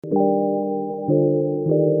Welcome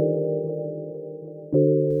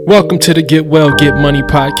to the Get Well, Get Money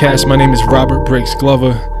podcast. My name is Robert Briggs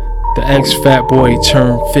Glover, the ex-fat boy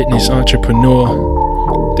turned fitness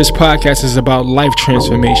entrepreneur. This podcast is about life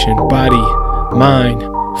transformation, body, mind,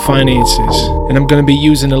 finances. And I'm going to be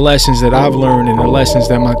using the lessons that I've learned and the lessons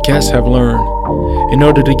that my guests have learned in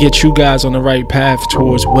order to get you guys on the right path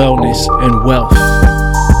towards wellness and wealth.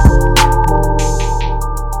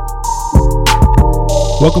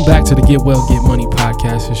 Welcome back to the Get Well, Get Money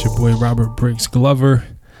podcast. It's your boy Robert Briggs Glover.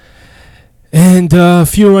 And a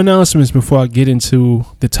few announcements before I get into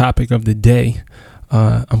the topic of the day.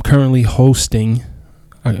 I'm currently hosting,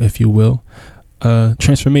 if you will, a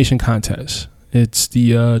transformation contest. It's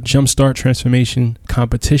the Jumpstart Transformation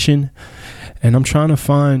Competition. And I'm trying to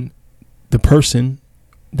find the person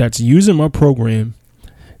that's using my program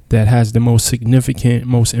that has the most significant,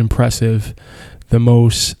 most impressive, the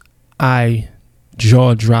most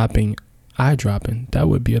jaw-dropping, that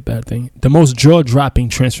would be a bad thing. The most jaw-dropping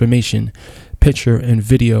transformation picture and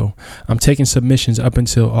video. I'm taking submissions up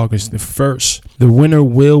until August the 1st. The winner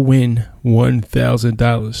will win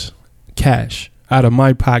 $1,000 cash out of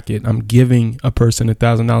my pocket. I'm giving a person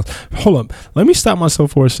 $1,000. Hold up. Let me stop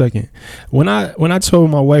myself for a second. When I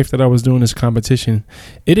told my wife that I was doing this competition,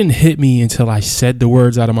 it didn't hit me until I said the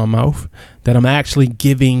words out of my mouth that I'm actually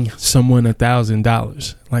giving someone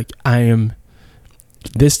 $1,000. Like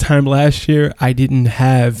this time last year, I didn't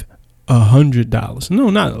have $100. No,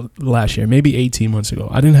 not last year, maybe 18 months ago.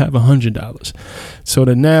 I didn't have $100. So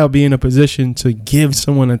to now be in a position to give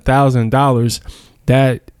someone $1,000,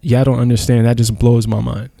 that, y'all don't understand. That just blows my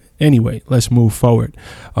mind. Anyway, let's move forward.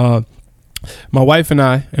 My wife and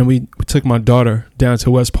I, we took my daughter down to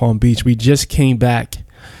West Palm Beach. We just came back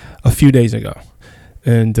a few days ago.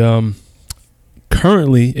 And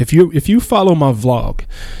currently, if you follow my vlog,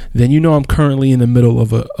 then you know I'm currently in the middle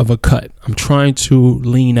of a cut. I'm trying to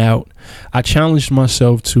lean out. I challenged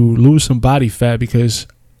myself to lose some body fat because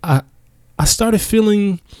I started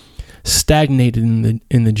feeling stagnated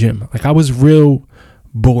in the gym. Like I was real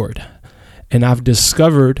bored. And I've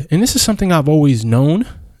discovered, and this is something I've always known,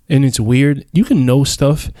 and it's weird. You can know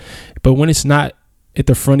stuff, but when it's not at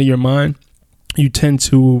the front of your mind, you tend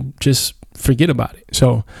to just forget about it.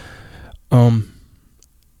 So,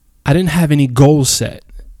 I didn't have any goals set.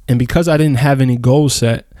 And because I didn't have any goals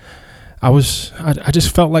set, I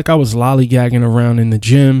just felt like I was lollygagging around in the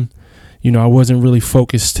gym. You know, I wasn't really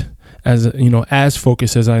focused as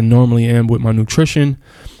focused as I normally am with my nutrition.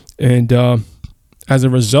 And as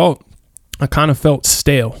a result, I kind of felt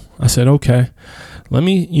stale. I said, okay, let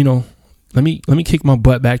me kick my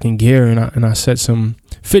butt back in gear. And I set some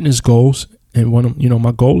fitness goals. And one of,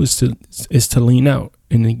 my goal is to lean out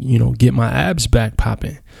and, get my abs back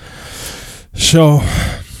popping. So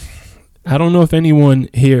I don't know if anyone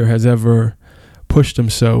here has ever pushed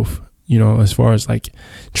themselves, as far as like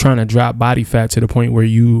trying to drop body fat to the point where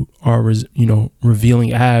you are,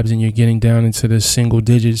 revealing abs and you're getting down into the single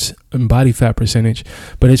digits in body fat percentage.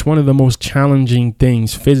 But it's one of the most challenging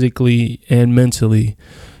things physically and mentally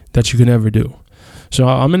that you can ever do. So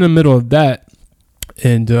I'm in the middle of that.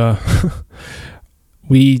 And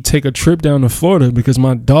we take a trip down to Florida because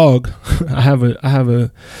my dog, I have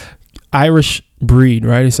a Irish breed,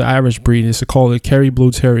 right? It's an Irish breed. It's called a Kerry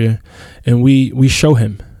Blue Terrier. And we show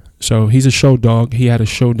him. So he's a show dog. He had a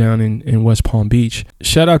show down in West Palm Beach.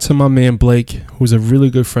 Shout out to my man Blake, who's a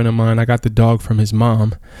really good friend of mine. I got the dog from his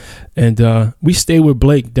mom. And we stayed with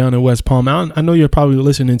Blake down in West Palm. I know you're probably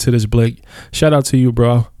listening to this, Blake. Shout out to you,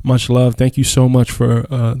 bro. Much love. Thank you so much for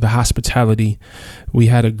the hospitality. We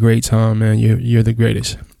had a great time, man. You're the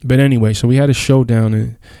greatest. But anyway, so we had a show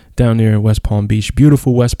down there in West Palm Beach.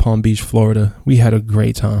 Beautiful West Palm Beach, Florida. We had a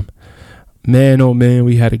great time. Man, oh man,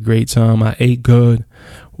 we had a great time. I ate good.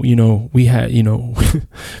 We had,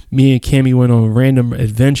 me and Cammie went on random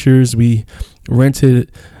adventures. We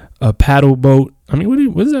rented a paddle boat. I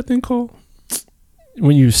mean, what is that thing called?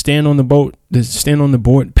 When you stand on the boat,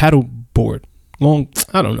 paddle board.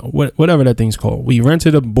 I don't know, whatever that thing's called. We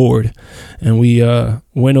rented a board and we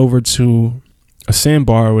went over to a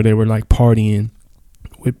sandbar where they were like partying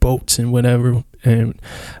with boats and whatever. And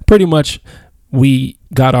pretty much we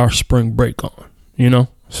got our spring break on,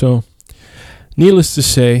 So needless to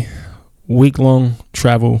say, week-long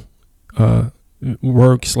travel,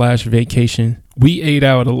 work/vacation. We ate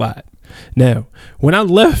out a lot. Now, when I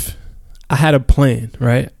left, I had a plan,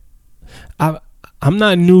 right? I'm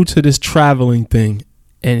not new to this traveling thing,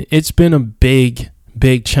 and it's been a big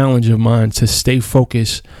challenge of mine to stay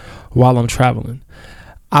focused while I'm traveling.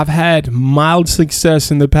 I've had mild success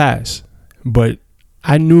in the past, but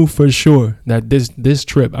I knew for sure that this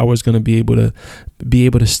trip I was going to be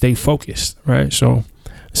able to stay focused, right? So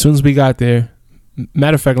as soon as we got there,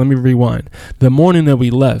 matter of fact, let me rewind. The morning that we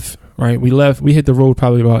left, right? We hit the road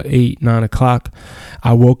probably about 8-9 o'clock.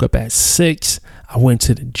 I woke up at 6. I went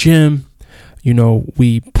to the gym.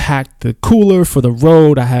 We packed the cooler for the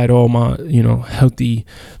road. I had all my, healthy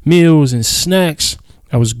meals and snacks.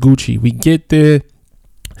 I was Gucci. We get there.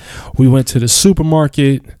 We went to the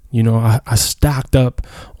supermarket. I stocked up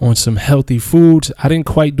on some healthy foods. I didn't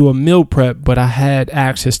quite do a meal prep, but I had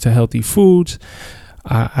access to healthy foods.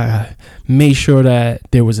 I made sure that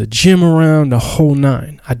there was a gym around, the whole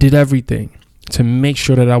 9. I did everything to make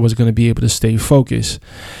sure that I was going to be able to stay focused.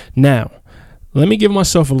 Now, let me give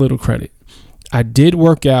myself a little credit. I did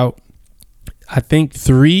work out, I think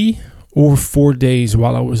 3 or 4 days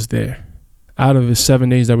while I was there, out of the 7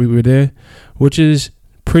 days that we were there, which is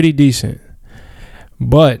pretty decent.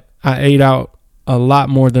 But I ate out a lot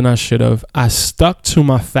more than I should have. I stuck to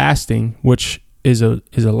my fasting, which is a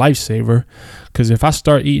lifesaver, because if I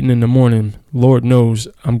start eating in the morning, Lord knows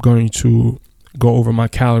I'm going to go over my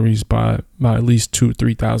calories by at least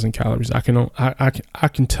 2,000-3,000 calories. I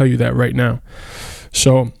can tell you that right now.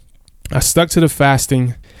 So I stuck to the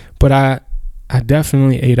fasting, but I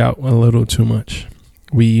definitely ate out a little too much.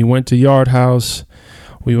 We went to Yard House.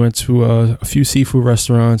 We went to a few seafood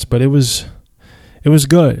restaurants, but it was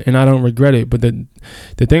good, and I don't regret it. But the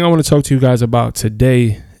thing I want to talk to you guys about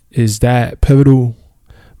today is that pivotal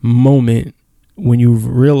moment when you've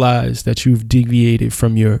realized that you've deviated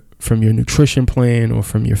from your nutrition plan or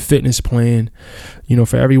from your fitness plan.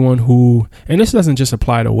 For everyone who, and this doesn't just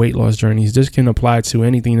apply to weight loss journeys, this can apply to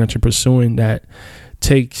anything that you're pursuing that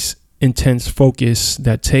takes intense focus,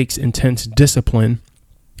 that takes intense discipline.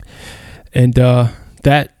 And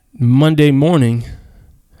that Monday morning,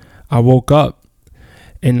 I woke up,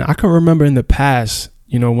 and I can remember in the past,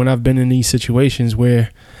 when I've been in these situations where,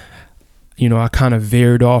 I kind of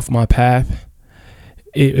veered off my path,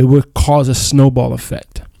 it would cause a snowball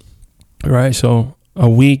effect, right? So a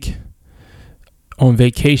week on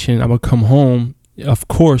vacation, I would come home. Of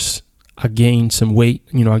course, I gained some weight,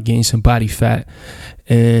 I gained some body fat,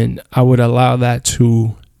 and I would allow that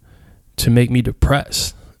to make me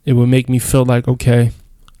depressed. It would make me feel like, okay,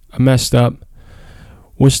 I messed up.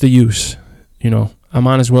 What's the use? I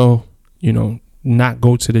might as well, not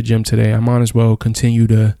go to the gym today. I might as well continue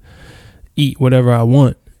to eat whatever I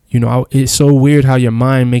want. It's so weird how your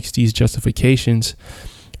mind makes these justifications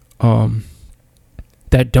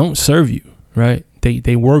that don't serve you, right?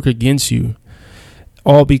 They work against you,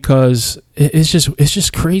 all because it's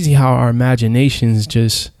just crazy how our imaginations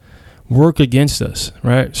just work against us,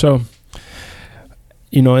 right? So,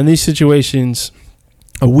 in these situations,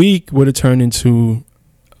 a week would have turned into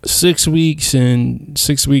 6 weeks, and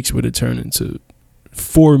 6 weeks would have turned into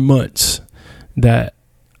 4 months that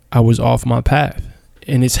I was off my path.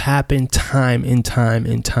 And it's happened time and time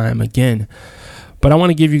and time again. But I want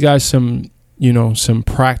to give you guys some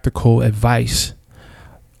practical advice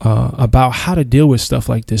about how to deal with stuff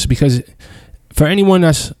like this. Because for anyone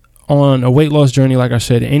that's on a weight loss journey, like I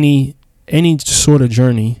said, any sort of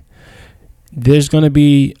journey, there's going to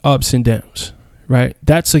be ups and downs, right?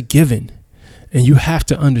 That's a given. And you have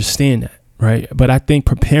to understand that, right? But I think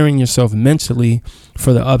preparing yourself mentally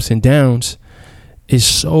for the ups and downs is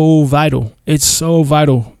so vital. It's so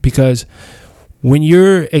vital, because when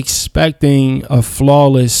you're expecting a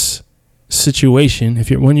flawless situation,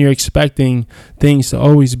 when you're expecting things to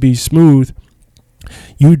always be smooth,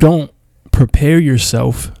 you don't prepare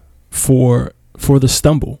yourself for the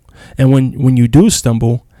stumble. And when you do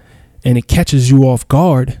stumble and it catches you off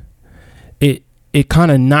guard, it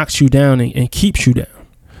kind of knocks you down and keeps you down.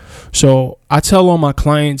 So I tell all my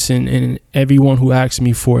clients and everyone who asks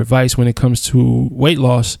me for advice when it comes to weight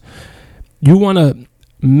loss, you want to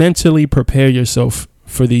mentally prepare yourself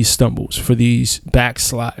for these stumbles, for these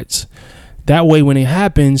backslides. That way, when it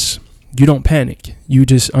happens, you don't panic. You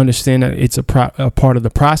just understand that it's a part of the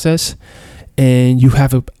process, and you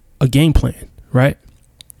have a game plan, right?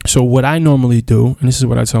 So what I normally do, and this is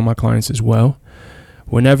what I tell my clients as well,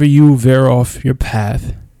 whenever you veer off your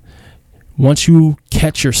path, once you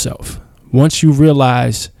catch yourself, once you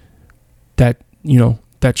realize that you're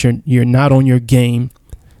not on your game,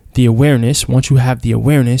 the awareness, once you have the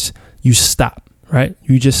awareness, you stop, right?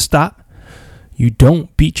 You just stop. You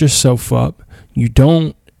don't beat yourself up. You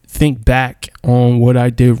don't think back on what I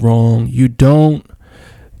did wrong. You don't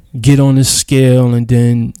get on the scale and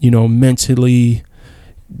then, mentally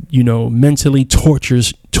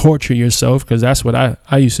torture yourself, because that's what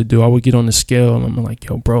I used to do. I would get on the scale and I'm like,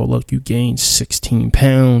 yo, bro, look, you gained 16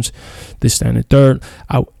 pounds, this, that, and the third.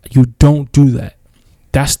 You don't do that.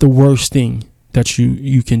 That's the worst thing that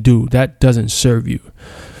you can do. That doesn't serve you.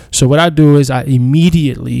 So what I do is I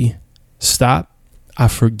immediately stop. I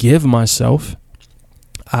forgive myself.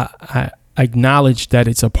 I acknowledge that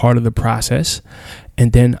it's a part of the process,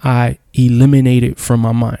 and then I eliminate it from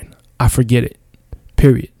my mind. I forget it,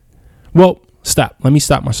 period. Well, stop. Let me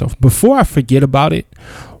stop myself. Before I forget about it,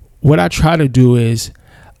 what I try to do is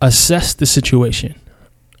assess the situation.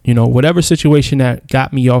 Whatever situation that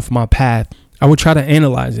got me off my path, I would try to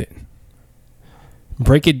analyze it.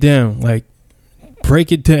 Break it down.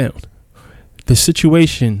 The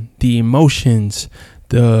situation, the emotions,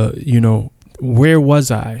 where was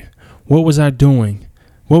I? What was I doing?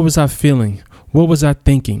 What was I feeling? What was I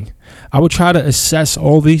thinking? I would try to assess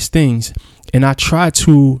all these things, and I try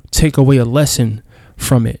to take away a lesson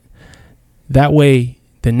from it. That way,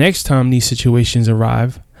 the next time these situations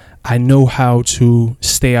arrive, I know how to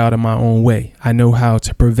stay out of my own way. I know how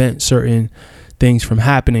to prevent certain things from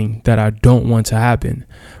happening that I don't want to happen,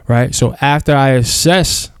 right? So after I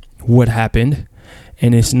assess what happened,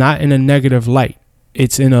 and it's not in a negative light,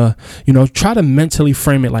 it's in a, try to mentally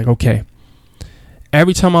frame it like, okay,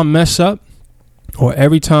 every time I mess up, or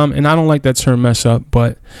every time, and I don't like that term mess up,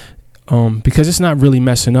 but because it's not really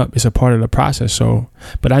messing up, it's a part of the process. So,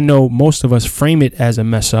 but I know most of us frame it as a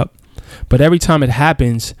mess up, but every time it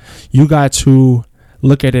happens, you got to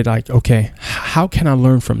look at it like, okay, how can I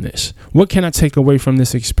learn from this? What can I take away from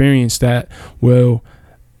this experience that will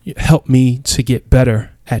help me to get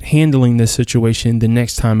better at handling this situation the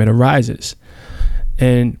next time it arises?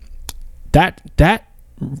 And that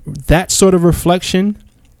sort of reflection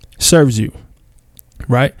serves you,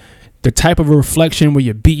 right? The type of reflection where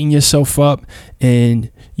you're beating yourself up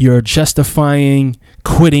and you're justifying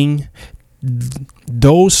quitting,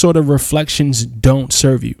 those sort of reflections don't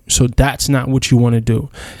serve you. So that's not what you want to do.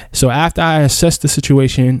 So after I assess the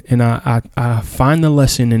situation and I find the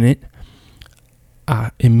lesson in it, I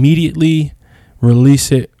immediately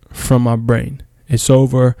release it from my brain. It's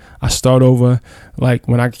over. I start over. Like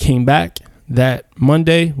when I came back that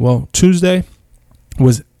Tuesday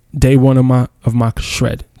was day one of my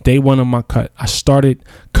shred, day one of my cut. I started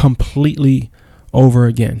completely over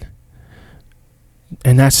again.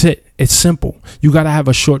 And that's it. It's simple. You got to have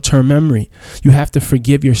a short-term memory. You have to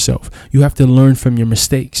forgive yourself. You have to learn from your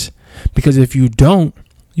mistakes. Because if you don't,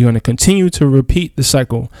 you're going to continue to repeat the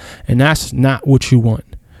cycle. And that's not what you want.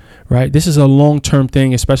 Right? This is a long-term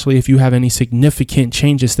thing, especially if you have any significant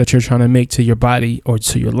changes that you're trying to make to your body or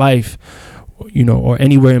to your life, or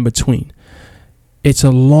anywhere in between. It's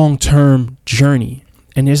a long-term journey,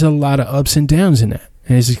 and there's a lot of ups and downs in that.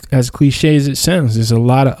 And as cliche as it sounds, there's a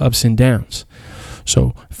lot of ups and downs.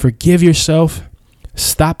 So forgive yourself,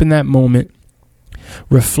 stop in that moment,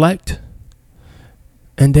 reflect,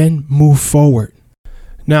 and then move forward.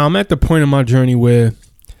 Now, I'm at the point in my journey where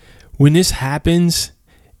when this happens,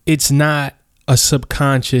 it's not a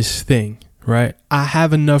subconscious thing, right? I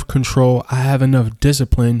have enough control, I have enough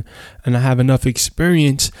discipline, and I have enough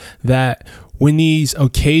experience that when these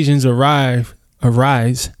occasions arise,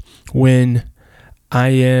 when I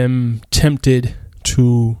am tempted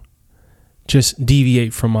to just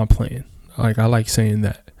deviate from my plan, like I like saying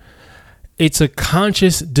that, it's a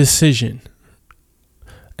conscious decision.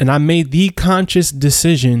 And I made the conscious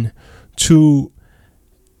decision to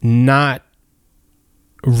not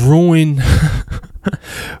ruin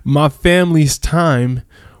my family's time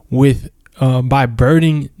with by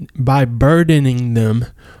burdening them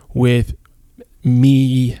with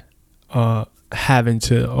me having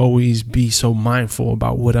to always be so mindful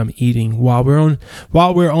about what I'm eating while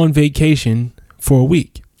we're on vacation for a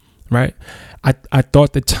week, right? I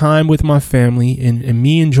thought the time with my family and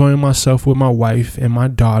me enjoying myself with my wife and my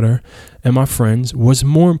daughter and my friends was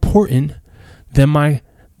more important than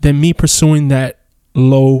me pursuing that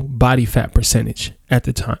low body fat percentage at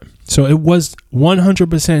the time. So it was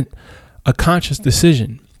 100% a conscious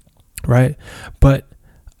decision, right? But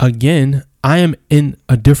again, I am in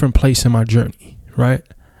a different place in my journey, right?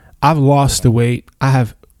 I've lost the weight. I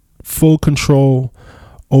have full control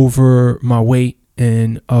over my weight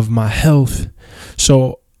and of my health.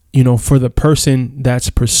 So, for the person that's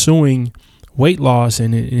pursuing weight loss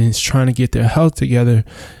and is trying to get their health together,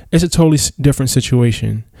 it's a totally different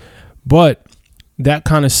situation. But that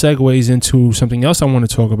kind of segues into something else I want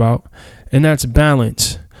to talk about, and that's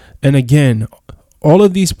balance. And again, all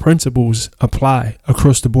of these principles apply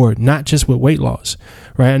across the board, not just with weight loss,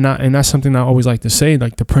 right? And that's something I always like to say,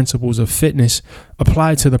 like the principles of fitness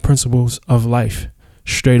apply to the principles of life,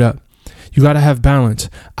 straight up. You got to have balance.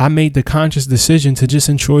 I made the conscious decision to just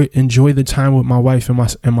enjoy the time with my wife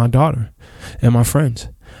and my daughter and my friends.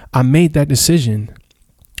 I made that decision.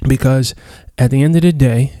 because at the end of the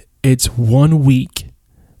day, it's 1 week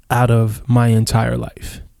out of my entire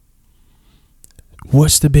life.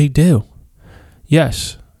 What's the big deal?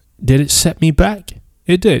 Yes. Did it set me back?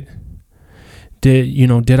 It did.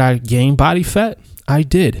 Did I gain body fat? I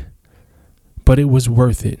did. But it was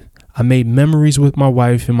worth it. I made memories with my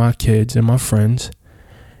wife and my kids and my friends,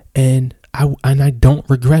 and I don't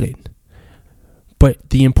regret it. But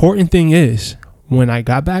the important thing is, when I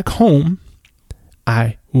got back home,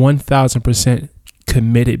 I 1000%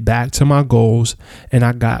 committed back to my goals, and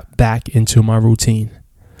I got back into my routine.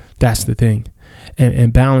 That's the thing.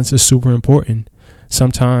 And balance is super important.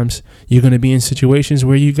 Sometimes you're going to be in situations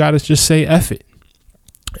where you got to just say F it.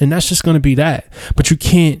 And that's just going to be that. But you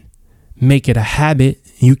can't make it a habit.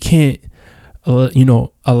 You can't,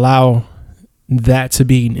 allow that to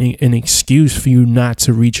be an excuse for you not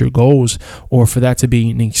to reach your goals, or for that to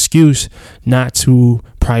be an excuse not to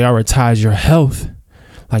prioritize your health.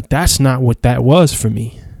 Like, that's not what that was for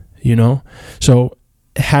me, So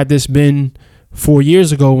had this been 4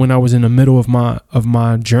 years ago, when I was in the middle of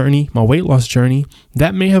my journey, my weight loss journey,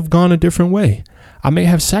 that may have gone a different way. I may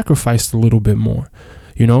have sacrificed a little bit more,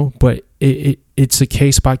 but it's a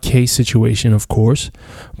case by case situation, of course.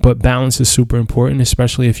 But balance is super important,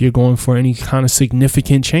 especially if you're going for any kind of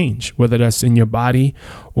significant change, whether that's in your body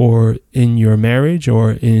or in your marriage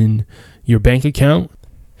or in your bank account.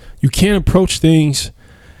 You can't approach things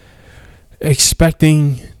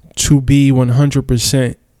expecting to be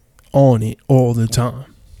 100% on it all the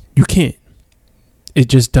time. You can't. It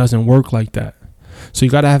just doesn't work like that. So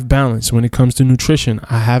you got to have balance. When it comes to nutrition,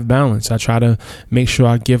 I have balance. I try to make sure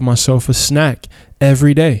I give myself a snack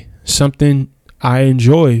every day, something I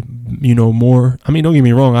enjoy, more. I mean, don't get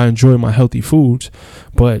me wrong, I enjoy my healthy foods,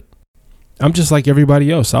 but I'm just like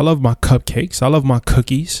everybody else. I love my cupcakes. I love my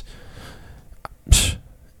cookies.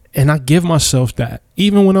 And I give myself that.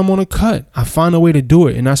 Even when I'm on a cut, I find a way to do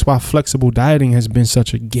it. And that's why flexible dieting has been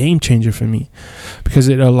such a game changer for me, because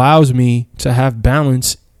it allows me to have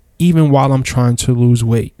balance even while I'm trying to lose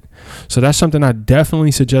weight. So that's something I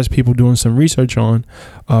definitely suggest people doing some research on.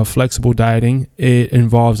 Flexible dieting. It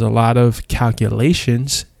involves a lot of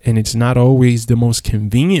calculations, and it's not always the most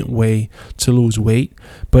convenient way to lose weight.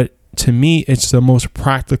 But to me, it's the most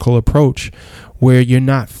practical approach, where you're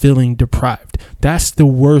not feeling deprived. That's the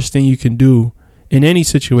worst thing you can do in any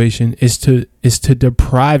situation, is to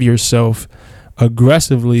deprive yourself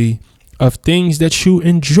aggressively of things that you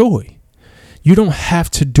enjoy. You don't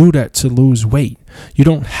have to do that to lose weight. You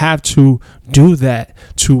don't have to do that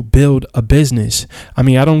to build a business. I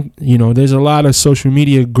mean, there's a lot of social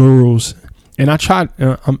media gurus, and I tried,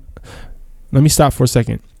 let me stop for a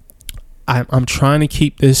second. I'm trying to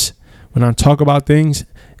keep this, when I talk about things,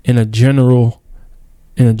 in a general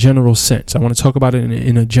sense. I want to talk about it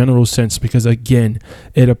in a general sense, because again,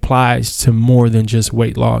 it applies to more than just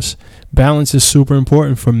weight loss. Balance is super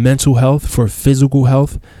important for mental health, for physical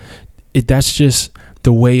health. That's just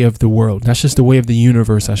the way of the world. That's just the way of the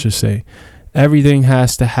universe, I should say. Everything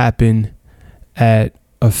has to happen at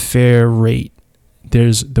a fair rate.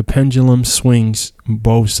 The pendulum swings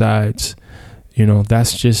both sides.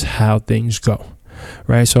 That's just how things go,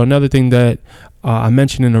 right? So another thing that I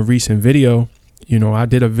mentioned in a recent video, I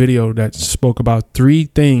did a video that spoke about 3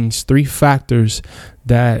 factors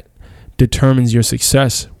that determines your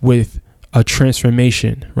success with a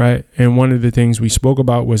transformation, right? And one of the things we spoke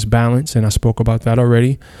about was balance, and I spoke about that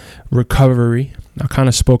already. Recovery, I kind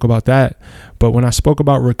of spoke about that. But when I spoke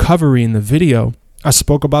about recovery in the video, I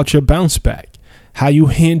spoke about your bounce back, how you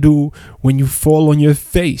handle when you fall on your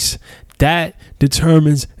face. That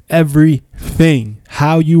determines everything.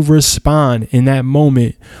 How you respond in that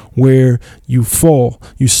moment where you fall,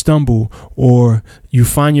 you stumble, or you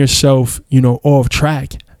find yourself, off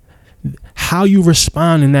track. How you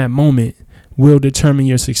respond in that moment will determine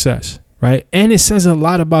your success, right? And it says a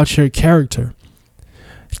lot about your character.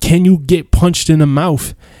 Can you get punched in the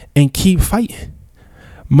mouth and keep fighting?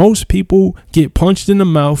 Most people get punched in the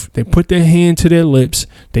mouth, they put their hand to their lips,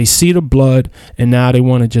 they see the blood, and now they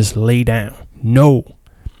want to just lay down. No,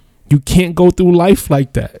 you can't go through life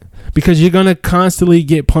like that, because you're going to constantly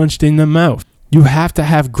get punched in the mouth. You have to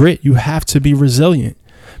have grit. You have to be resilient,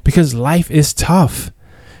 because life is tough.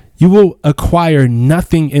 You will acquire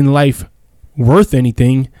nothing in life worth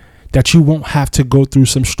anything that you won't have to go through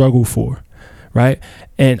some struggle for, right?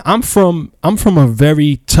 And I'm from a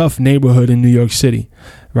very tough neighborhood in New York City,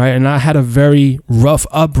 right? And I had a very rough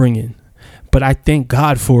upbringing, but I thank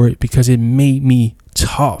God for it, because it made me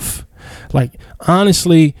tough. Like,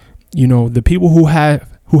 honestly, the people who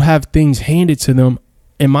have things handed to them,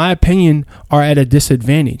 in my opinion, are at a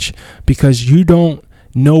disadvantage, because you don't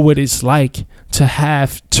know what it's like to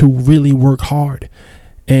have to really work hard.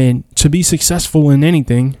 And to be successful in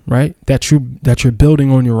anything, right, that you're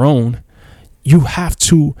building on your own, you have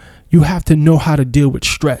to know how to deal with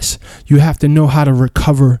stress. You have to know how to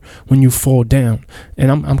recover when you fall down.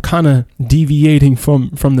 And I'm kind of deviating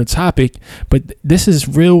from the topic, but this is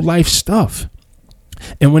real life stuff.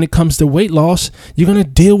 And when it comes to weight loss, you're going to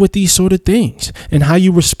deal with these sort of things. And how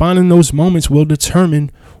you respond in those moments will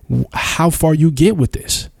determine how far you get with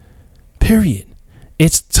this. Period.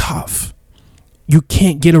 It's tough. You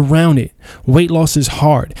can't get around it. Weight loss is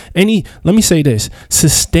hard. Let me say this,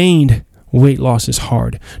 sustained weight loss is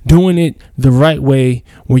hard. Doing it the right way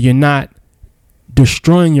where you're not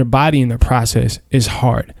destroying your body in the process is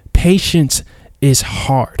hard. Patience is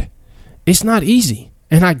hard. It's not easy.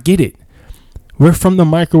 And I get it. We're from the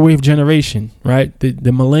microwave generation, right? The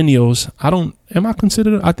millennials.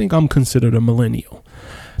 I think I'm considered a millennial.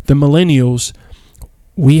 The millennials,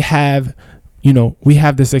 we have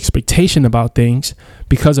this expectation about things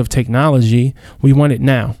because of technology. We want it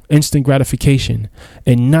now, instant gratification,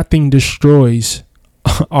 and nothing destroys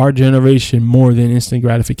our generation more than instant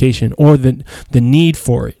gratification or the need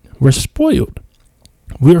for it. We're spoiled.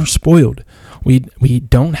 We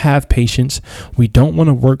don't have patience. We don't want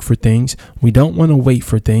to work for things. We don't want to wait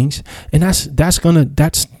for things. And that's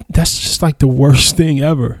just like the worst thing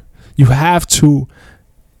ever. You have to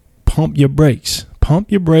pump your brakes.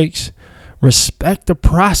 Respect the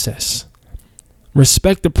process.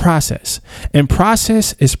 And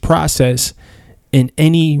process is process in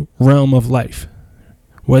any realm of life.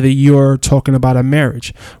 Whether you're talking about a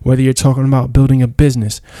marriage, whether you're talking about building a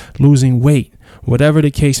business, losing weight, whatever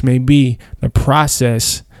the case may be, the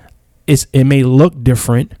process it may look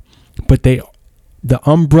different, but the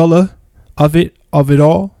umbrella of it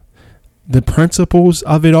all, the principles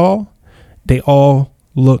of it all, they all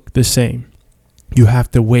look the same. You have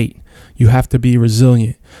to wait. You have to be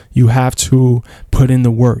resilient. You have to put in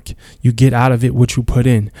the work. You get out of it what you put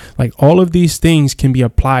in. Like all of these things can be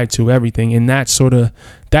applied to everything. And that sort of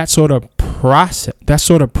progress,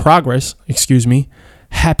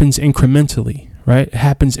 happens incrementally, right? It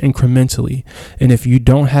happens incrementally. And if you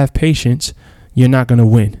don't have patience, you're not going to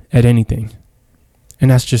win at anything.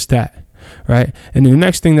 And that's just that, right? And the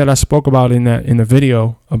next thing that I spoke about in the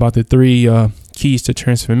video about the 3 keys to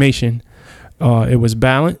transformation, it was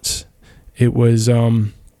balance, it was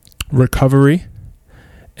recovery,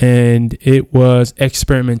 and it was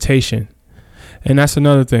experimentation. And that's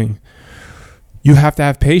another thing. You have to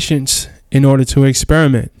have patience in order to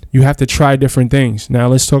experiment. You have to try different things. Now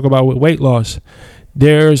let's talk about with weight loss.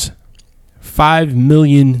 There's 5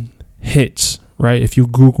 million hits, right? If you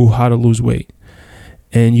Google how to lose weight,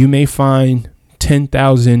 and you may find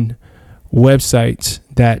 10,000 websites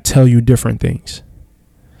that tell you different things.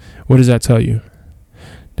 What does that tell you?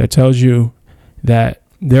 That tells you that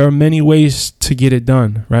there are many ways to get it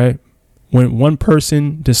done, right? When one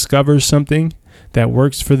person discovers something that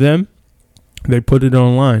works for them, they put it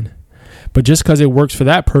online. But just because it works for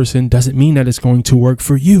that person doesn't mean that it's going to work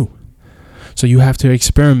for you. So you have to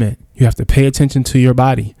experiment. You have to pay attention to your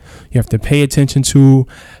body. You have to pay attention to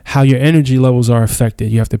how your energy levels are affected.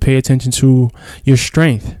 You have to pay attention to your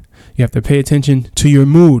strength. You have to pay attention to your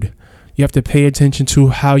mood. You have to pay attention to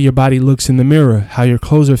how your body looks in the mirror, how your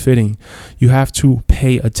clothes are fitting. You have to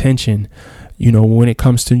pay attention, when it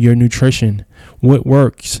comes to your nutrition, what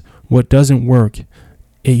works, what doesn't work.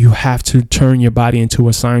 You have to turn your body into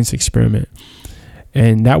a science experiment.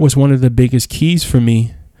 And that was one of the biggest keys for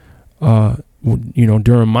me,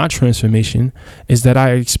 during my transformation, is that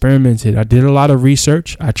I experimented. I did a lot of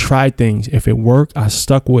research. I tried things. If it worked, I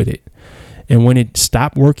stuck with it. And when it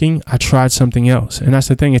stopped working, I tried something else. And that's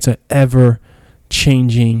the thing. It's an ever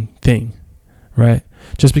changing thing, right?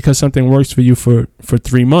 Just because something works for you for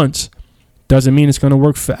 3 months doesn't mean it's going to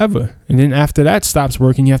work forever. And then after that stops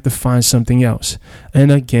working, you have to find something else.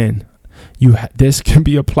 And again, this can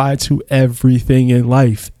be applied to everything in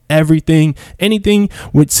life. Everything, anything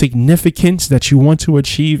with significance that you want to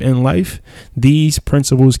achieve in life, these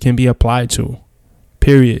principles can be applied to.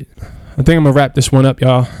 Period. I think I'm going to wrap this one up,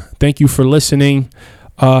 y'all. Thank you for listening.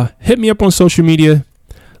 Hit me up on social media.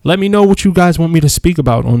 Let me know what you guys want me to speak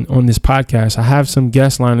about on this podcast. I have some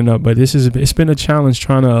guests lining up, but it's been a challenge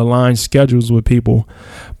trying to align schedules with people.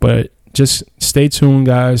 But just stay tuned,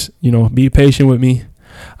 guys. Be patient with me.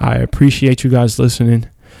 I appreciate you guys listening.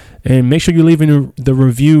 And make sure you're leaving the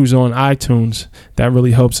reviews on iTunes. That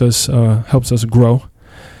really helps us grow.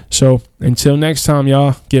 So until next time,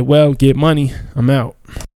 y'all, get well, get money. I'm out.